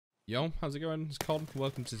Yo, how's it going? It's Con.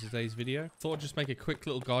 Welcome to today's video. Thought I'd just make a quick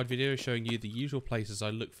little guide video showing you the usual places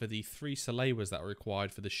I look for the 3 Salewas that are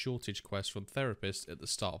required for the shortage quest from Therapist at the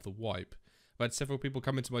start of the wipe. I've had several people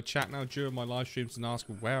come into my chat now during my live streams and ask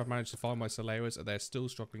where I've managed to find my Salewas, and they're still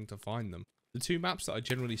struggling to find them. The 2 maps that I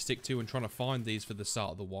generally stick to when trying to find these for the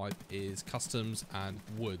start of the wipe is Customs and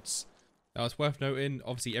Woods. Now it's worth noting,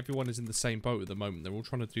 obviously everyone is in the same boat at the moment, they're all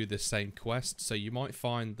trying to do this same quest, so you might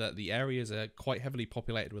find that the areas are quite heavily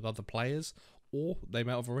populated with other players, or they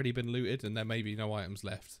might have already been looted and there may be no items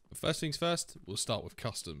left. But first things first, we'll start with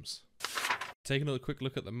Customs. Taking a quick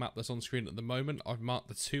look at the map that's on screen at the moment, I've marked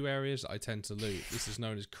the 2 areas that I tend to loot. This is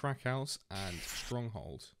known as Crack House and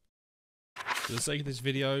Stronghold. For the sake of this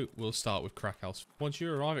video, we'll start with Crack House. Once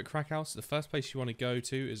you arrive at Crack House, the first place you want to go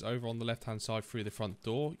to is over on the left hand side through the front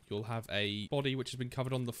door. You'll have a body which has been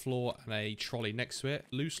covered on the floor and a trolley next to it.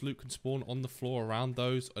 Loose loot can spawn on the floor around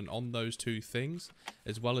those and on those 2 things,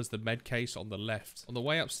 as well as the med case on the left. On the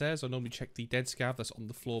way upstairs, I normally check the dead scav that's on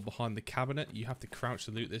the floor behind the cabinet. You have to crouch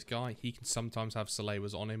to loot this guy. He can sometimes have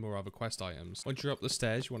Salewas on him or other quest items. Once you're up the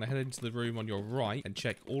stairs, you want to head into the room on your right and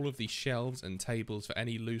check all of the shelves and tables for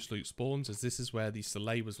any loose loot spawns, as this is where the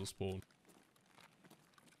Salewas will spawn.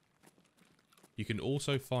 You can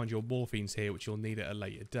also find your morphines here, which you'll need at a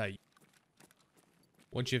later date.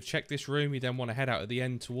 Once you've checked this room, you then want to head out at the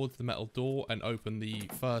end towards the metal door and open the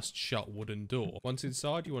first shut wooden door. Once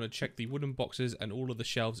inside, you want to check the wooden boxes and all of the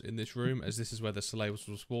shelves in this room, as this is where the Salewas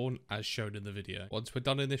will spawn, as shown in the video. Once we're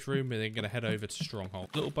done in this room, we're then going to head over to Stronghold.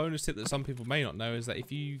 A little bonus tip that some people may not know is that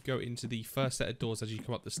if you go into the first set of doors as you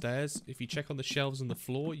come up the stairs, if you check on the shelves on the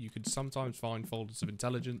floor, you could sometimes find folders of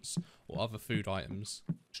intelligence or other food items.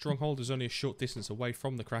 Stronghold is only a short distance away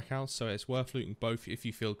from the Crack House, so it's worth looting both if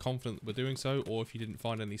you feel confident we're doing so, or if you didn't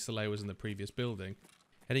find any Salewas in the previous building.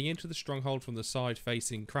 Heading into the Stronghold from the side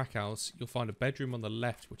facing Crack House, you'll find a bedroom on the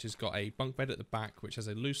left which has got a bunk bed at the back which has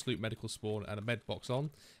a loose loot medical spawn and a med box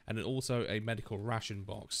on, and then also a medical ration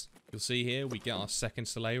box. You'll see here we get our second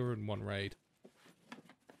Salewa in one raid.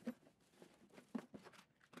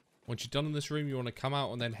 Once you're done in this room, you want to come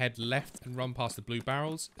out and then head left and run past the blue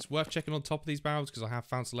barrels. It's worth checking on top of these barrels because I have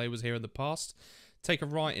found Salewas here in the past. Take a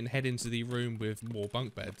right and head into the room with more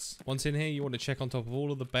bunk beds. Once in here, you want to check on top of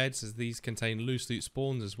all of the beds, as these contain loose loot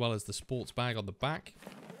spawns as well as the sports bag on the back.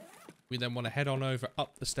 We then want to head on over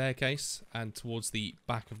up the staircase and towards the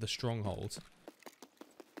back of the Stronghold.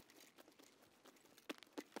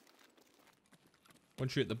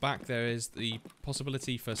 Once you're at the back, there is the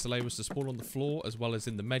possibility for Salewas to spawn on the floor as well as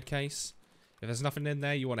in the med case. If there's nothing in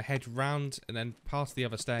there, you want to head round and then past the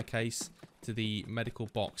other staircase to the medical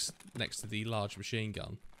box next to the large machine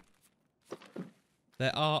gun.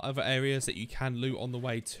 There are other areas that you can loot on the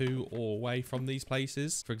way to or away from these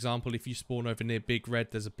places. For example, if you spawn over near Big Red,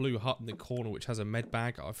 there's a blue hut in the corner which has a med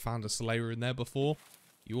bag. I've found a Salewa in there before.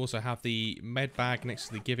 You also have the med bag next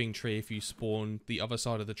to the giving tree if you spawn the other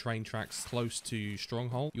side of the train tracks close to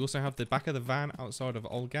Stronghold. You also have the back of the van outside of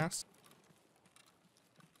Old Gas.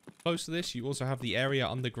 Close to this, you also have the area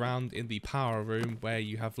underground in the power room where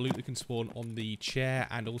you have loot that can spawn on the chair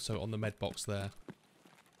and also on the med box there.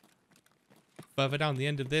 Further down the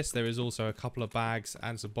end of this, there is also a couple of bags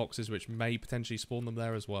and some boxes which may potentially spawn them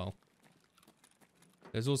there as well.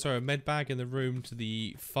 There's also a med bag in the room to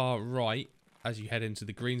the far right as you head into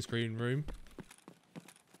the green screen room.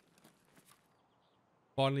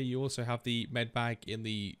 Finally, you also have the med bag in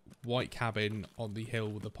the white cabin on the hill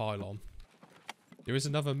with the pylon. There is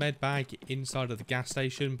another med bag inside of the gas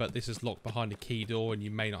station, but this is locked behind a key door and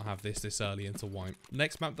you may not have this early into wipe. The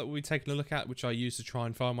next map that we'll be taking a look at, which I use to try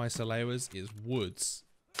and find my Salewas, is Woods.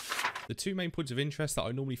 The 2 main points of interest that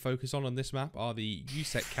I normally focus on this map are the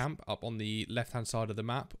USEC camp up on the left hand side of the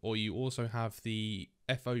map, or you also have the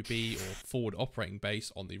FOB or forward operating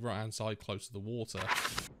base on the right hand side close to the water.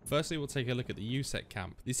 Firstly, we'll take a look at the USEC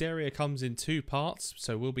camp. This area comes in 2 parts,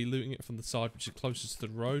 so we'll be looting it from the side which is closest to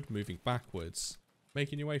the road, moving backwards.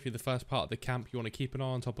 Making your way through the first part of the camp, you want to keep an eye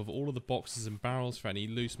on top of all of the boxes and barrels for any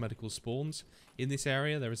loose medical spawns. In this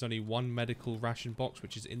area, there is only 1 medical ration box,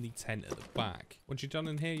 which is in the tent at the back. Once you're done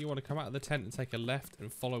in here, you want to come out of the tent and take a left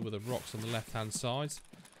and follow with the rocks on the left hand side.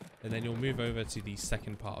 And then you'll move over to the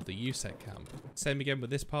second part of the USEC camp. Same again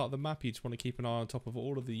with this part of the map, you just want to keep an eye on top of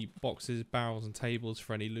all of the boxes, barrels and tables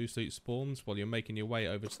for any loose loot spawns while you're making your way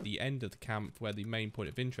over to the end of the camp where the main point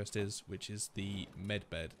of interest is, which is the med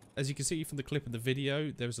bed. As you can see from the clip in the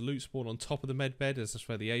video, there is a loot spawn on top of the med bed, as that's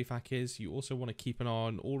where the AFAC is. You also want to keep an eye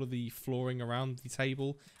on all of the flooring around the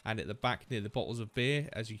table and at the back near the bottles of beer,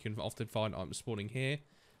 as you can often find items spawning here.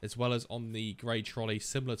 as well as on the grey trolley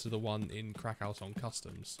similar to the one in Krakau's on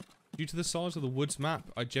Customs. Due to the size of the woods map,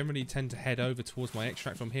 I generally tend to head over towards my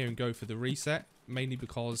extract from here and go for the reset, mainly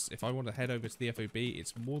because if I want to head over to the FOB,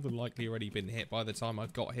 it's more than likely already been hit by the time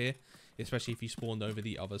I've got here, especially if you spawned over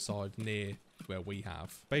the other side near where we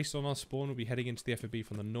have. Based on our spawn, we'll be heading into the FOB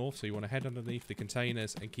from the north, so you want to head underneath the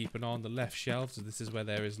containers and keep an eye on the left shelves, as this is where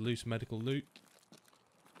there is loose medical loot.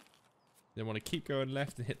 Then want to keep going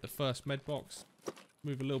left and hit the first med box.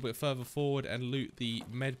 Move a little bit further forward and loot the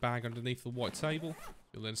med bag underneath the white table.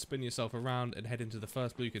 You'll then spin yourself around and head into the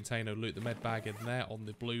first blue container, loot the med bag in there on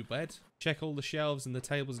the blue bed. Check all the shelves and the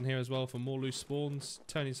tables in here as well for more loose spawns.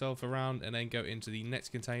 Turn yourself around and then go into the next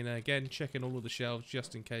container. Again, checking all of the shelves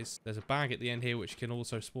just in case. There's a bag at the end here which can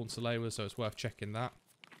also spawn Salewas, so it's worth checking that.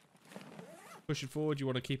 Pushing forward, you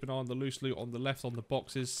want to keep an eye on the loose loot on the left on the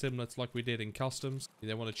boxes, similar to like we did in Customs. You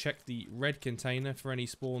then want to check the red container for any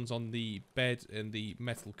spawns on the bed and the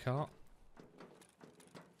metal cart.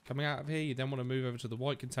 Coming out of here, you then want to move over to the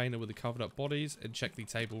white container with the covered up bodies and check the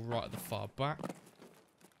table right at the far back.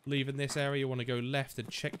 Leaving this area, you want to go left and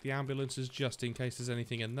check the ambulances just in case there's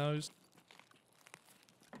anything in those.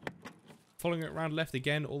 Following it around left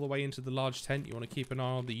again, all the way into the large tent, you want to keep an eye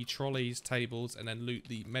on the trolleys, tables, and then loot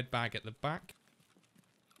the med bag at the back.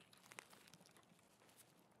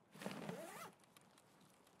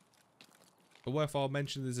 A worthwhile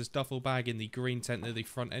mention is this duffel bag in the green tent near the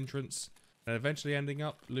front entrance, and eventually ending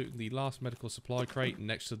up looting the last medical supply crate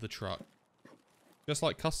next to the truck. Just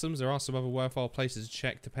like Customs, there are some other worthwhile places to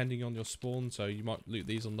check depending on your spawn, so you might loot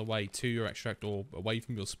these on the way to your extract or away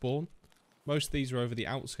from your spawn. Most of these are over the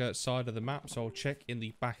outskirts side of the map, so I'll check in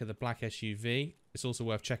the back of the black SUV. It's also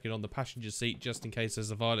worth checking on the passenger seat just in case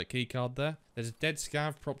there's a violet keycard there. There's a dead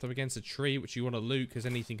scav propped up against a tree which you want to loot because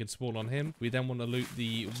anything can spawn on him. We then want to loot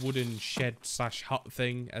the wooden shed / hut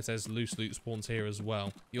thing, as there's loose loot spawns here as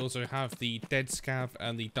well. You also have the dead scav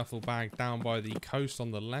and the duffel bag down by the coast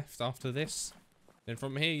on the left after this. Then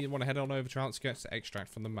from here you want to head on over to outskirts to extract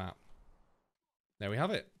from the map. There we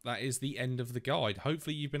have it. That is the end of the guide.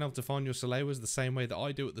 Hopefully you've been able to find your Salewas the same way that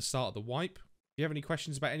I do at the start of the wipe. If you have any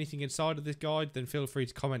questions about anything inside of this guide, then feel free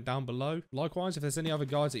to comment down below. Likewise, if there's any other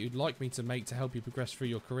guides that you'd like me to make to help you progress through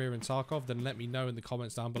your career in Tarkov, then let me know in the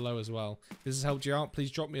comments down below as well. If this has helped you out,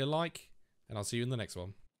 please drop me a like, and I'll see you in the next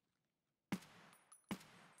one.